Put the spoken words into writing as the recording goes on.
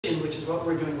addition, which is what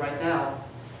we're doing right now,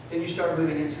 then you start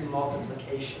moving into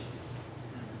multiplication.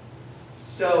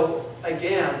 So,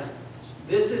 again,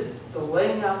 this is the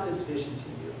laying out this vision to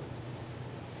you.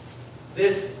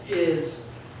 This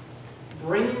is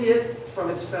bringing it from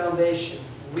its foundation.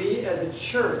 We as a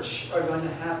church are going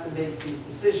to have to make these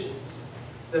decisions.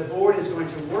 The board is going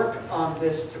to work on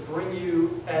this to bring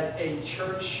you as a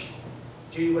church,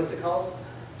 Judy, what's it called?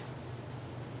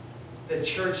 The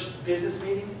church business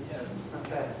meeting? Yes.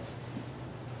 Okay.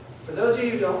 For those of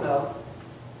you who don't know,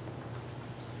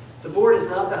 the board is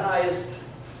not the highest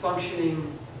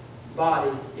functioning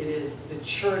body. It is the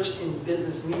church in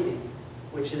business meeting,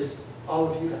 which is all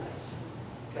of you guys.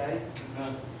 Okay?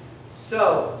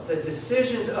 So, the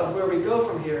decisions of where we go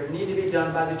from here need to be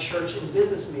done by the church in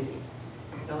business meeting.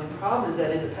 The only problem is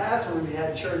that in the past when we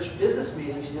had church business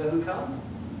meetings, you know who come?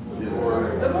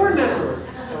 The board members.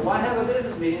 So why have a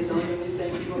business meeting? It's only going to be the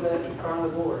same people that are on the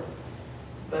board.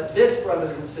 But this,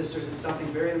 brothers and sisters, is something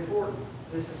very important.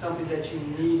 This is something that you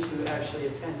need to actually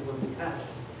attend when we have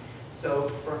it. So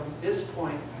from this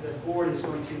point, the board is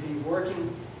going to be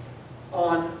working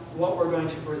on what we're going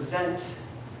to present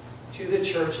to the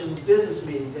church in the business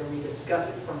meeting. Then we discuss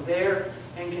it from there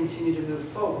and continue to move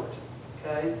forward.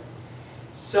 Okay?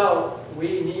 So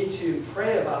we need to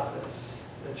pray about this.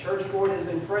 The church board has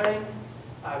been praying.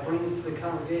 I bring this to the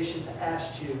congregation to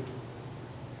ask you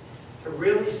to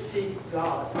really seek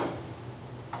God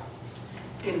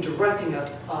in directing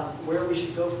us on where we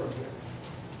should go from here.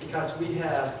 Because we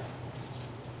have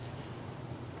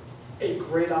a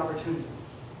great opportunity.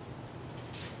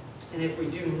 And if we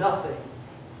do nothing,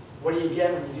 what do you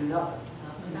get when you do nothing?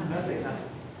 Nothing.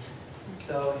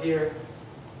 So here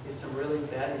is some really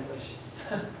bad English.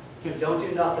 If you don't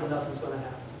do nothing, nothing's going to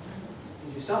happen. If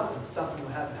you do something, something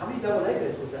will happen. How many double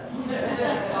negatives was that?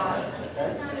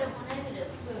 Okay.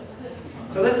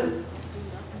 So listen.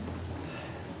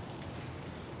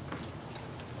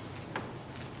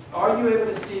 Are you able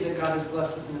to see that God has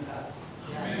blessed us in the past?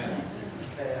 Yes.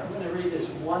 Okay, I'm going to read this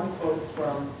one quote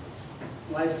from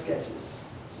Life Sketches.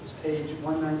 This is page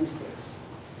 196.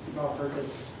 You've all heard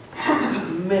this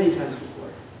many times before.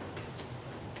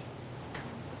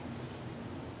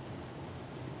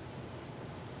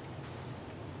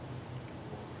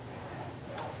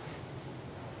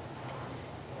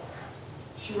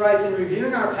 She writes, in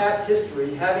reviewing our past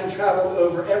history, having traveled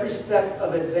over every step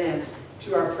of advance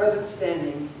to our present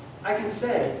standing, I can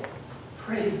say,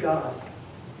 praise God.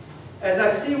 As I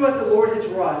see what the Lord has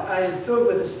wrought, I am filled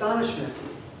with astonishment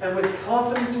and with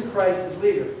confidence in Christ as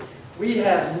leader. We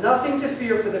have nothing to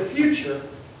fear for the future,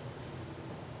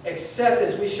 except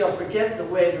as we shall forget the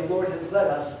way the Lord has led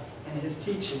us in His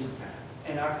teaching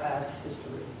and our past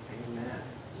history. Amen.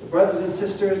 So brothers and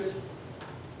sisters,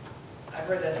 I've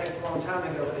read that text a long time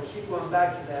ago, but I keep going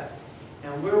back to that.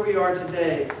 And where we are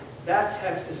today, that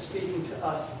text is speaking to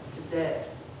us today.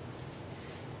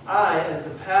 I, as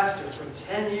the pastor for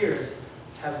 10 years,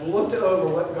 have looked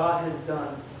over what God has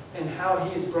done and how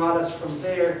He's brought us from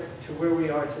there to where we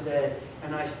are today.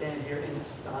 And I stand here in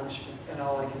astonishment, and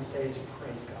all I can say is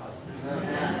praise God.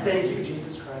 Amen. Thank you,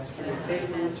 Jesus Christ, for your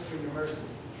faithfulness, for your mercy.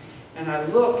 And I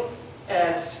look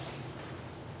at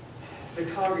the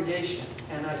congregation,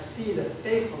 and I see the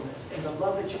faithfulness and the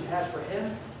love that you have for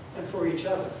Him and for each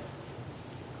other.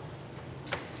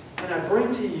 And I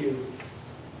bring to you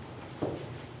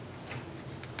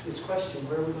this question,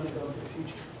 where are we going to go into the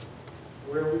future?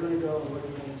 Where are we going to go and what are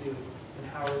we going to do?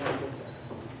 And how are we going to get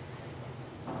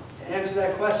there? To answer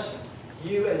that question,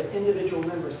 you as individual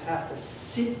members have to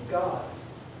seek God,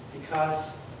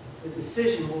 because the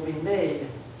decision will be made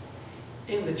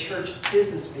in the church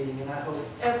business meeting, and I hope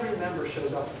every member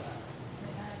shows up for that.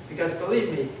 Because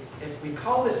believe me, if we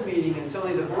call this meeting and it's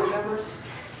only the board members,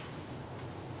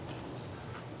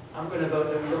 I'm going to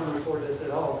vote that we don't move forward this at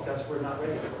all because we're not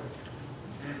ready for it.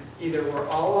 Either we're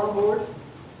all on board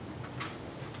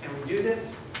and we do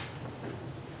this,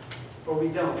 or we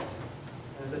don't.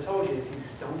 And as I told you, if you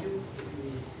don't do,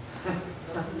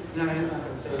 no, I'm not going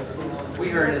to say that. We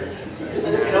heard it.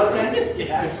 You know what I'm saying?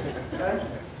 Yeah. Okay?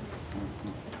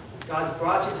 God's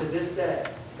brought you to this day.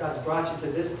 God's brought you to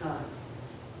this time.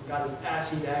 God is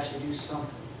asking you to actually do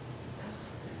something.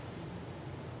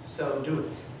 So do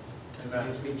it. Amen.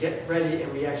 As we get ready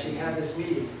and we actually have this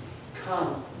meeting,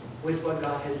 come with what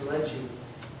God has led you.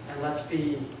 And let's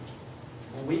be,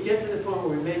 when we get to the point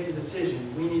where we make the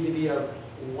decision, we need to be of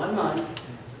one mind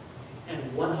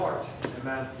and one heart.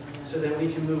 Amen. So that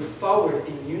we can move forward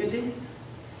in unity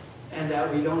and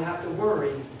that we don't have to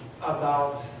worry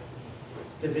about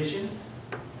division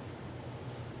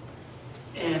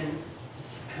and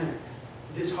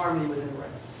disharmony within the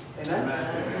ranks. Amen?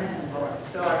 Amen. All right,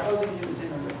 so our closing hymn is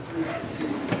hymn number 3.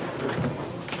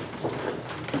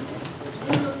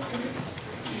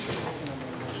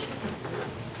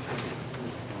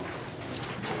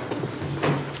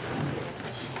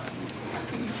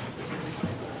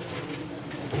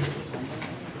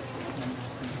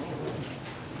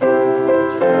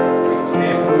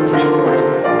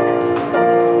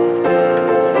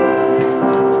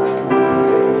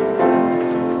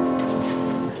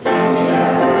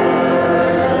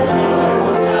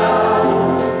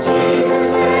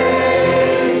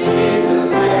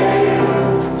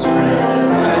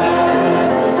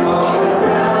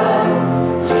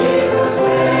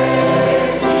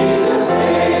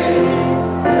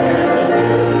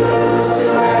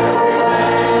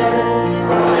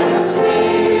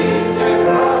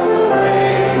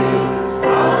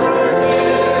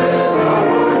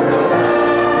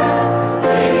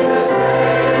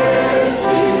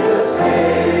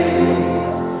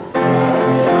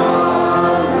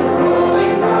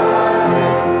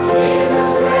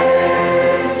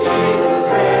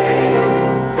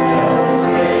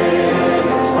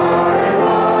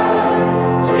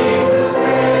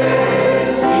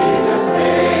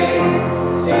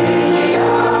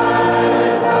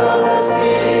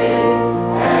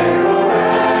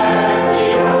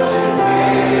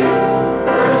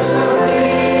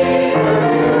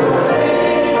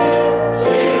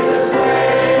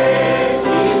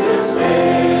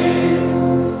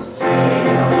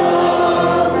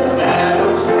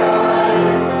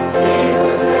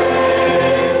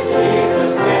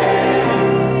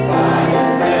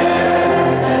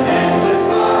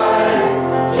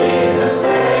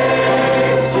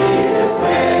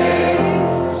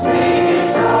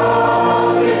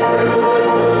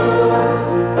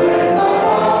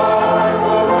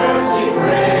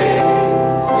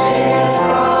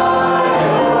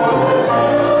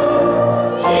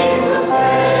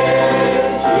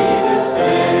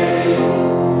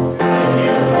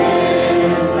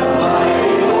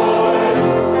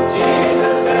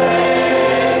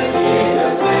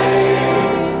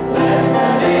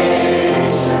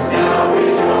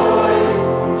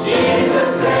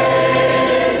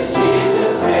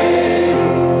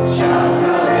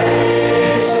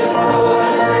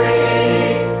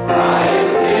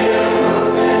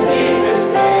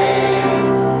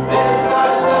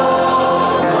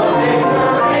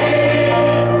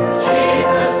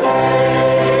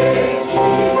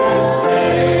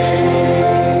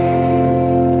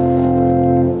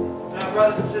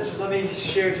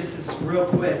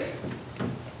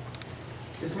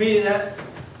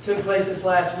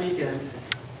 Last weekend,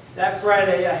 that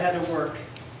Friday I had to work,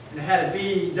 and it had to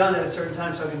be done at a certain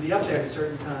time so I could be up there at a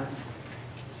certain time.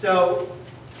 So,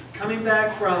 coming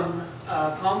back from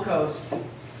Palm Coast,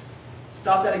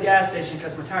 stopped at a gas station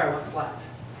because my tire went flat.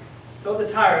 Filled the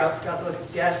tire up, forgot to look at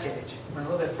the gas gauge. Went a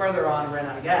little bit further on and ran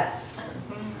out of gas.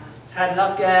 Had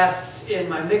enough gas in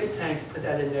my mixed tank to put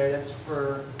that in there. That's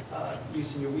for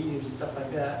use in your weeds and stuff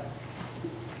like that.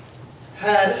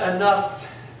 Had enough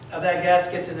of that gas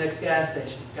to get to the next gas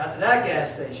station. Got to that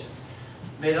gas station.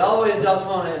 Made it all the way to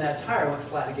Deltona and that tire went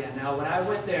flat again. Now when I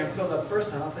went there and filled up the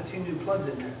first time, I put 2 new plugs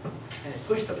in there. And it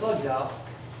pushed the plugs out.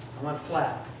 I went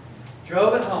flat.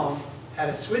 Drove it home. Had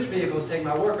to switch vehicles, take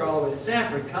my worker all the way to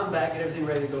Sanford, come back, get everything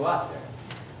ready to go out there.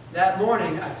 That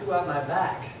morning, I threw out my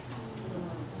back.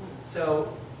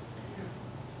 So,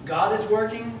 God is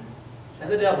working, and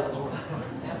the devil is working.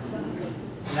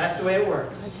 And that's the way it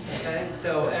works. Okay?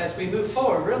 So as we move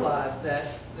forward, realize that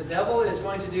the devil is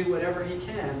going to do whatever he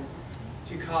can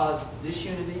to cause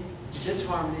disunity,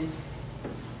 disharmony,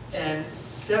 and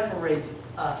separate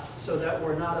us so that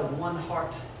we're not of one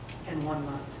heart and one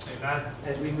mind. Amen.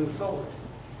 As we move forward.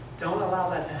 Don't allow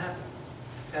that to happen.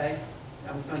 Okay?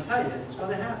 I'm going to tell you that it's going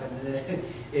to happen.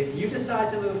 If you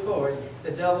decide to move forward,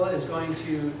 the devil is going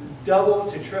to double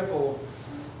to triple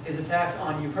his attacks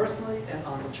on you personally and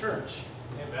on the church.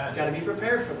 You've got to be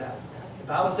prepared for that. The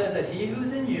Bible says that he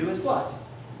who's in you is what?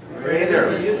 Greater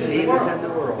than he who's in the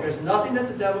world. There's nothing that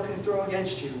the devil can throw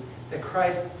against you that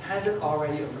Christ hasn't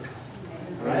already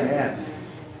overcome. Right? Amen.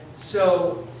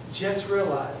 So just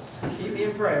realize, keep me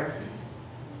in prayer,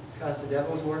 because the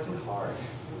devil is working hard. You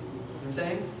know what I'm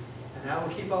saying? And I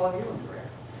will keep all of you in prayer.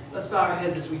 Let's bow our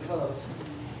heads as we close.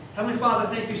 Heavenly Father,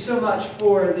 thank you so much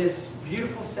for this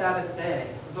beautiful Sabbath day.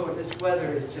 Lord, this weather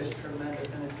is just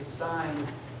tremendous, and it's a sign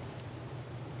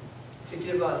to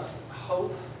give us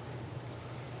hope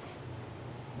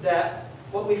that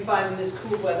what we find in this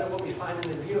cool weather, what we find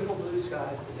in the beautiful blue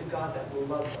skies, is a God that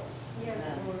loves us. Yes.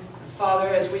 And Father,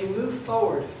 as we move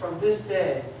forward from this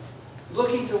day,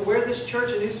 looking to where this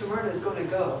church in New Smyrna is going to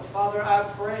go. Father, I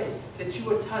pray that you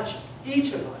would touch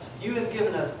each of us. You have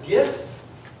given us gifts.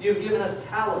 You have given us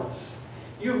talents.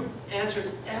 You've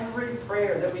answered every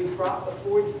prayer that we've brought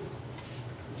before you.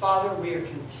 Father, we are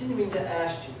continuing to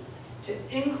ask you to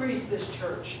increase this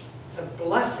church, to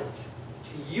bless it,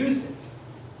 to use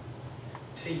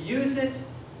it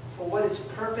for what its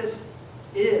purpose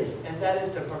is, and that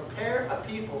is to prepare a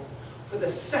people for the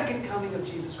second coming of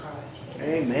Jesus Christ.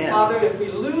 Amen. Father, if we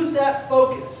lose that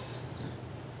focus,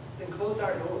 then close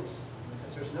our doors,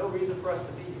 because there's no reason for us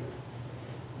to be here.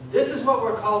 This is what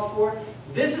we're called for.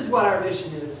 This is what our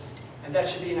mission is, and that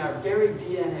should be in our very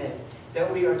DNA,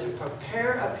 that we are to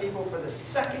prepare a people for the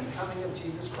second coming of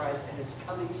Jesus Christ, and it's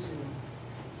coming soon.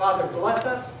 Father, bless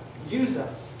us, use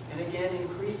us, and again,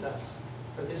 increase us.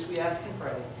 For this we ask and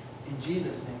pray. In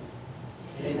Jesus' name,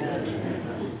 amen.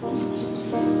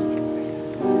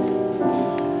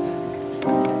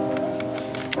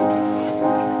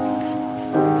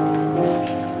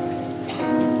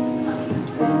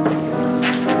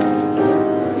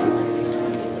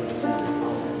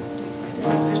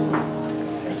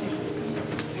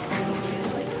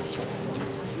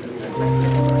 Thank you.